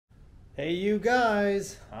Hey you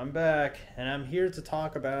guys, I'm back and I'm here to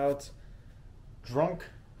talk about drunk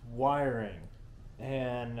wiring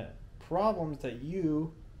and problems that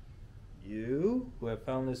you who have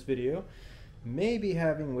found this video may be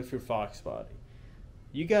having with your Foxbody.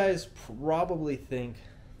 You guys probably think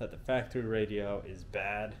that the factory radio is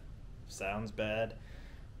bad, sounds bad,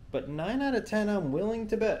 but 9 out of 10 I'm willing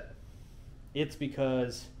to bet it's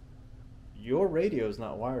because your radio is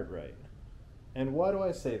not wired right. And why do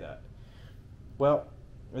I say that? Well,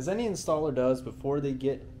 as any installer does before they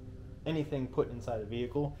get anything put inside a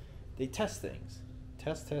vehicle, they test things.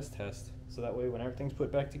 Test. So that way when everything's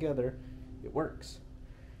put back together, it works.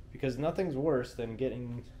 Because nothing's worse than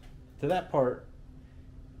getting to that part,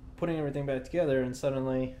 putting everything back together, and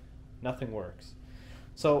suddenly nothing works.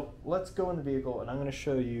 So let's go in the vehicle and I'm going to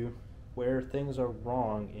show you where things are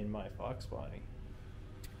wrong in my Foxbody.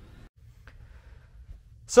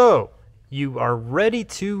 So, you are ready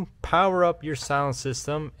to power up your sound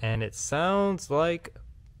system and it sounds like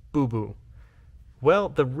boo-boo. Well,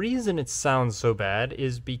 the reason it sounds so bad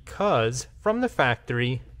is because from the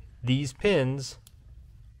factory, these pins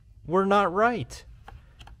were not right.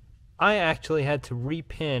 I actually had to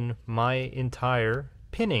repin my entire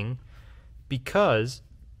pinning because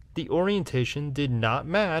the orientation did not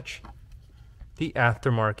match the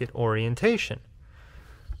aftermarket orientation,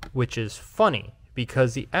 which is funny.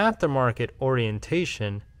 Because the aftermarket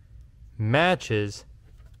orientation matches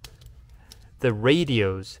the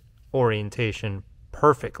radio's orientation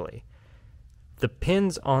perfectly. The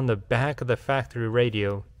pins on the back of the factory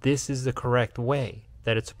radio, this is the correct way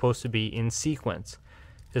that it's supposed to be in sequence.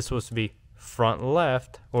 It's supposed to be front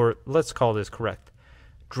left, or let's call this correct.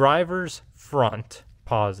 Driver's front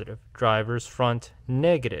positive, driver's front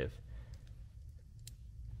negative,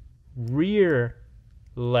 rear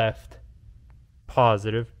left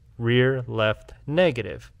positive, rear left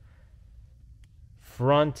negative,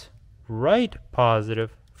 front right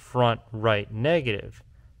positive, front right negative,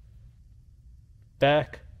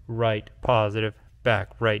 back right positive, back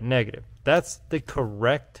right negative. That's the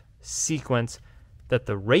correct sequence that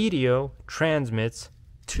the radio transmits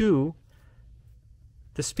to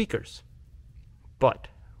the speakers. But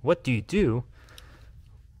what do you do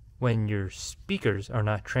when your speakers are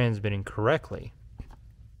not transmitting correctly?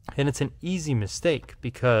 And it's an easy mistake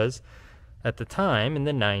because at the time in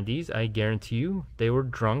the 90s, I guarantee you they were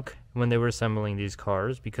drunk when they were assembling these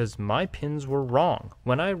cars because my pins were wrong.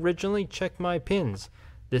 When I originally checked my pins,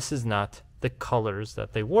 this is not the colors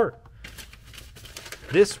that they were.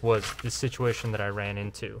 This was the situation that I ran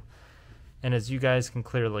into. And as you guys can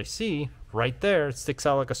clearly see, right there, it sticks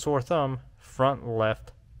out like a sore thumb, front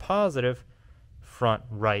left positive, front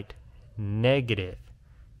right negative.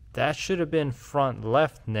 That should have been front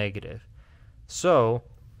left negative. So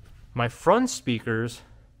my front speakers,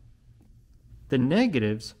 the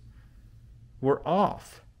negatives were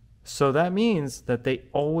off. So that means that they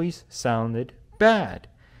always sounded bad.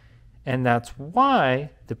 And that's why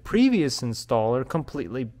the previous installer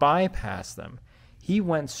completely bypassed them. He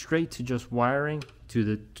went straight to just wiring to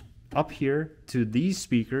the up here to these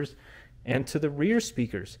speakers and to the rear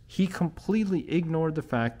speakers. He completely ignored the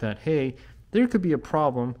fact that, hey, there could be a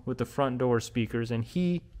problem with the front door speakers and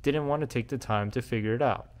he didn't want to take the time to figure it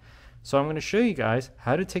out. So I'm going to show you guys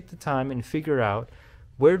how to take the time and figure out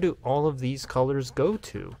where do all of these colors go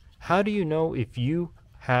to. How do you know if you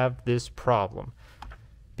have this problem?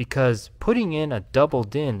 Because putting in a double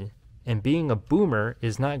din and being a boomer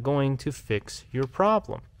is not going to fix your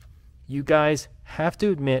problem. You guys have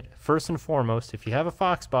to admit, first and foremost, if you have a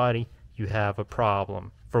Foxbody, you have a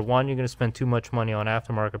problem. For one, you're going to spend too much money on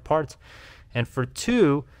aftermarket parts. And for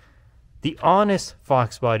two, the honest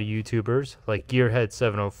Foxbody YouTubers like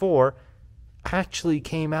Gearhead704 actually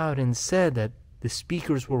came out and said that the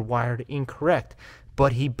speakers were wired incorrect.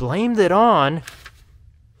 But he blamed it on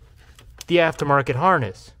the aftermarket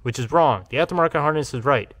harness, which is wrong. The aftermarket harness is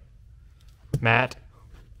right. Matt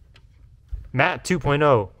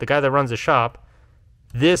 2.0, the guy that runs the shop,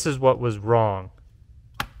 this is what was wrong.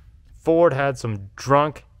 Ford had some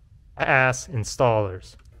drunk ass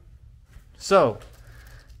installers. So,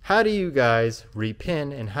 how do you guys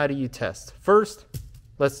repin and how do you test? First,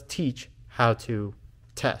 let's teach how to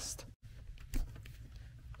test.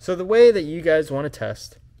 So the way that you guys want to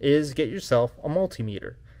test is get yourself a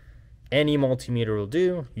multimeter. Any multimeter will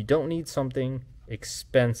do. You don't need something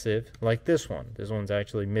expensive like this one. This one's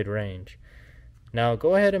actually mid-range. Now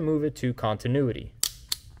go ahead and move it to continuity.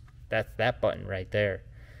 That's that button right there.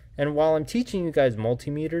 And while I'm teaching you guys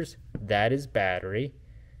multimeters, that is battery.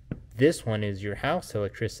 This one is your house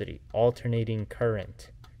electricity, alternating current.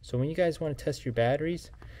 So when you guys want to test your batteries,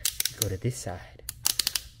 go to this side.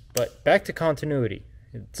 But back to continuity.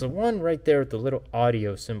 It's the one right there with the little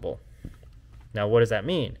audio symbol. Now what does that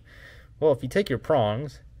mean? Well, if you take your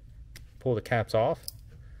prongs, pull the caps off,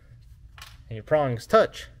 and your prongs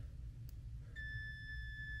touch,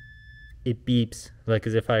 it beeps like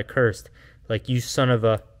as if I cursed. Like, you son of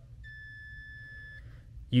a,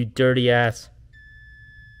 you dirty ass.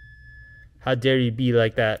 How dare you be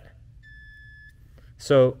like that?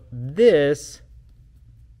 So this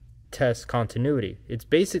tests continuity. It's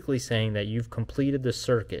basically saying that you've completed the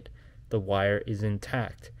circuit. The wire is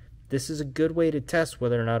intact. This is a good way to test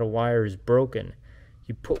whether or not a wire is broken.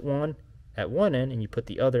 You put one at one end and you put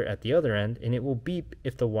the other at the other end, and it will beep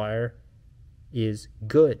if the wire is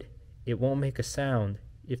good. It won't make a sound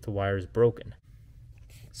if the wire is broken.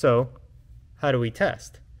 So how do we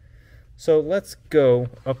test? So let's go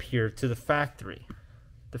up here to the factory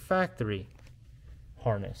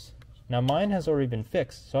harness. Now mine has already been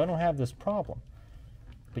fixed, so I don't have this problem,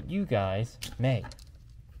 but you guys may.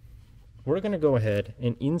 We're going to go ahead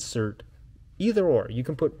and insert either or. You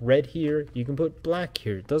can put red here, you can put black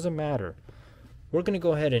here, it doesn't matter. We're going to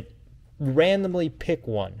go ahead and randomly pick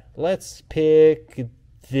one. Let's pick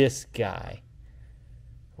this guy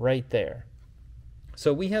right there.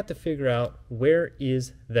 So we have to figure out where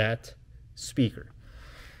is that speaker.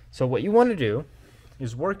 So what you want to do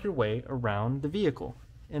is work your way around the vehicle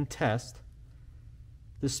and test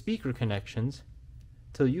the speaker connections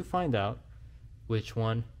till you find out which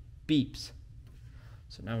one beeps.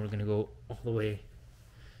 So now we're going to go all the way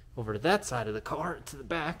over to that side of the car, to the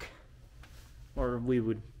back, or we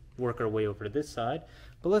would work our way over to this side,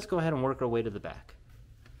 but let's go ahead and work our way to the back.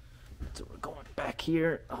 So we're going back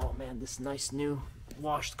here. Oh man, this nice new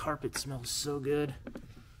washed carpet smells so good.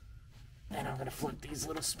 And I'm going to flip these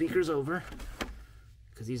little speakers over,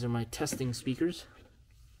 because these are my testing speakers.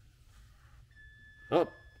 Oh,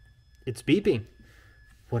 it's beeping.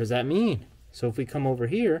 What does that mean? So if we come over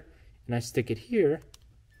here and I stick it here,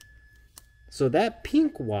 so that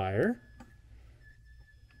pink wire,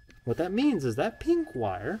 what that means is that pink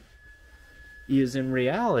wire is in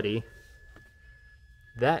reality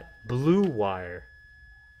that blue wire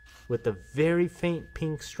with the very faint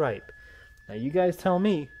pink stripe. Now you guys tell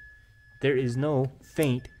me, there is no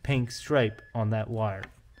faint pink stripe on that wire.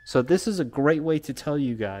 So this is a great way to tell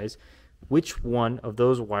you guys which one of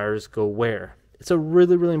those wires go where. It's a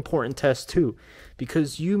really, really important test too,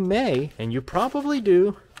 because you may, and you probably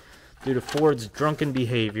do, due to Ford's drunken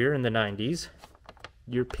behavior in the 90s,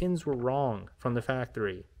 your pins were wrong from the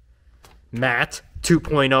factory. Matt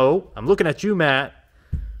 2.0, I'm looking at you, Matt.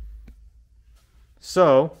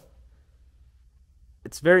 So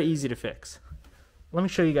it's very easy to fix. Let me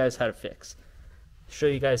show you guys how to fix. Show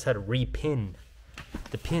you guys how to repin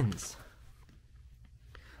the pins.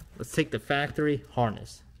 Let's take the factory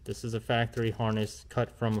harness. This is a factory harness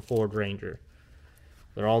cut from a Ford Ranger.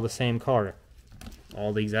 They're all the same car,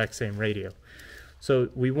 all the exact same radio. So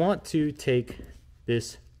we want to take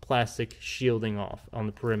this plastic shielding off on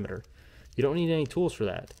the perimeter. You don't need any tools for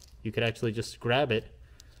that. You could actually just grab it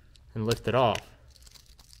and lift it off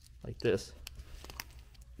like this.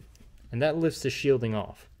 And that lifts the shielding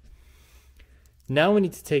off. Now we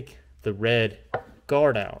need to take the red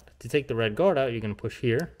guard out. To take the red guard out, you're going to push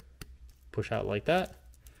here, push out like that,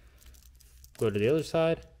 go to the other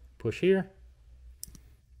side, push here,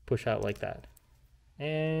 push out like that,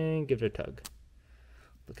 and give it a tug.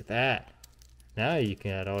 Look at that. Now you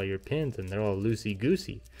can add all your pins and they're all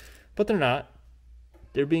loosey-goosey. But they're not.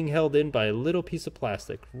 They're being held in by a little piece of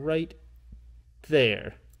plastic right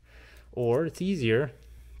there. Or it's easier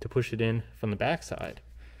to push it in from the back side.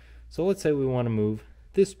 So let's say we want to move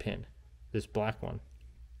this pin, this black one.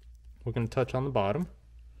 We're going to touch on the bottom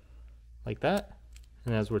like that,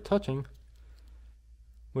 and as we're touching,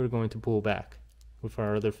 we're going to pull back with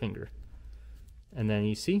our other finger, and then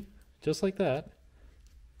you see, just like that,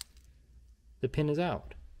 the pin is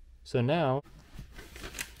out. So now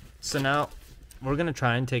we're going to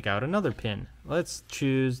try and take out another pin. Let's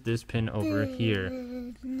choose this pin over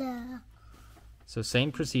here. So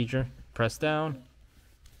same procedure, press down,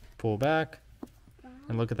 pull back,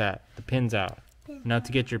 and look at that, the pin's out. Now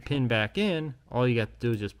to get your pin back in, all you got to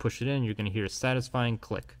do is just push it in. You're going to hear a satisfying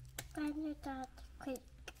click. And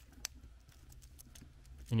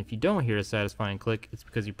if you don't hear a satisfying click, it's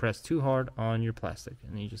because you press too hard on your plastic.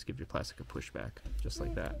 And then you just give your plastic a push back, just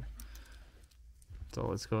like that. So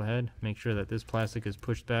let's go ahead, make sure that this plastic is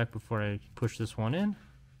pushed back before I push this one in.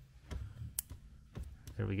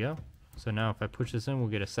 There we go. So now if I push this in, we'll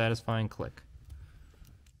get a satisfying click.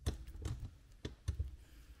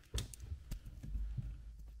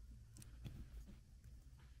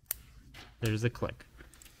 There's the click.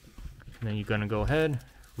 And then you're going to go ahead,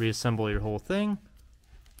 reassemble your whole thing.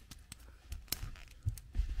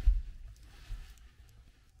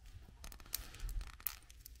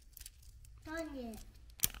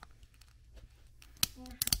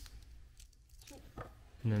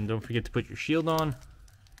 And then don't forget to put your shield on.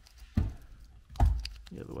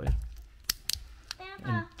 The other way.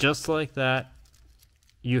 And just like that,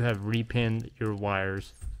 you have repinned your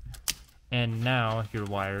wires. And now your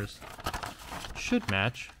wires should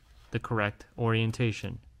match the correct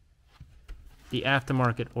orientation. The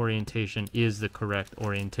aftermarket orientation is the correct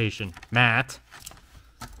orientation. Matt!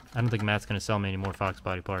 I don't think Matt's going to sell me any more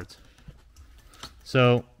Foxbody parts.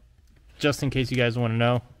 So, just in case you guys want to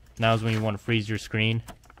know, now is when you want to freeze your screen.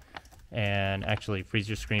 And actually freeze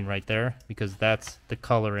your screen right there, because that's the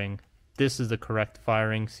coloring. This is the correct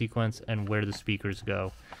firing sequence and where the speakers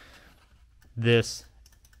go. This,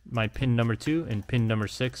 my pin number 2 and pin number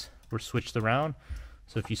 6 were switched around.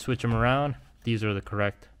 So if you switch them around, these are the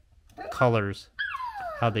correct colors,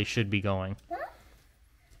 how they should be going.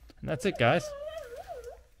 And that's it, guys.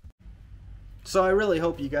 So I really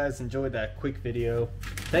hope you guys enjoyed that quick video.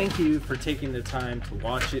 Thank you for taking the time to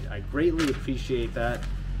watch it. I greatly appreciate that.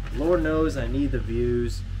 Lord knows I need the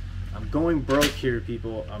views. I'm going broke here,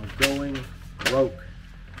 people. I'm going broke.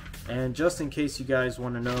 And just in case you guys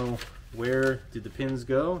want to know where did the pins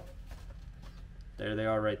go, there they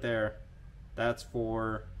are right there. That's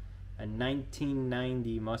for a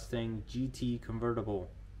 1990 Mustang GT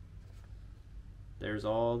convertible. There's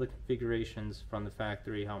all the configurations from the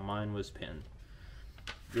factory, how mine was pinned.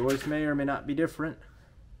 Yours may or may not be different.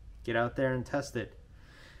 Get out there and test it.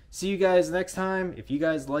 See you guys next time. If you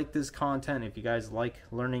guys like this content, if you guys like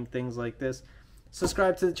learning things like this,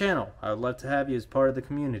 subscribe to the channel. I would love to have you as part of the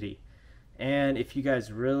community. And if you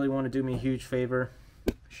guys really want to do me a huge favor,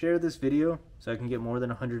 share this video so I can get more than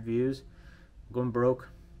 100 views. I'm going broke.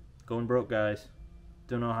 Going broke, guys.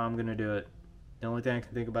 Don't know how I'm going to do it. The only thing I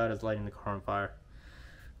can think about is lighting the car on fire.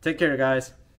 Take care, guys.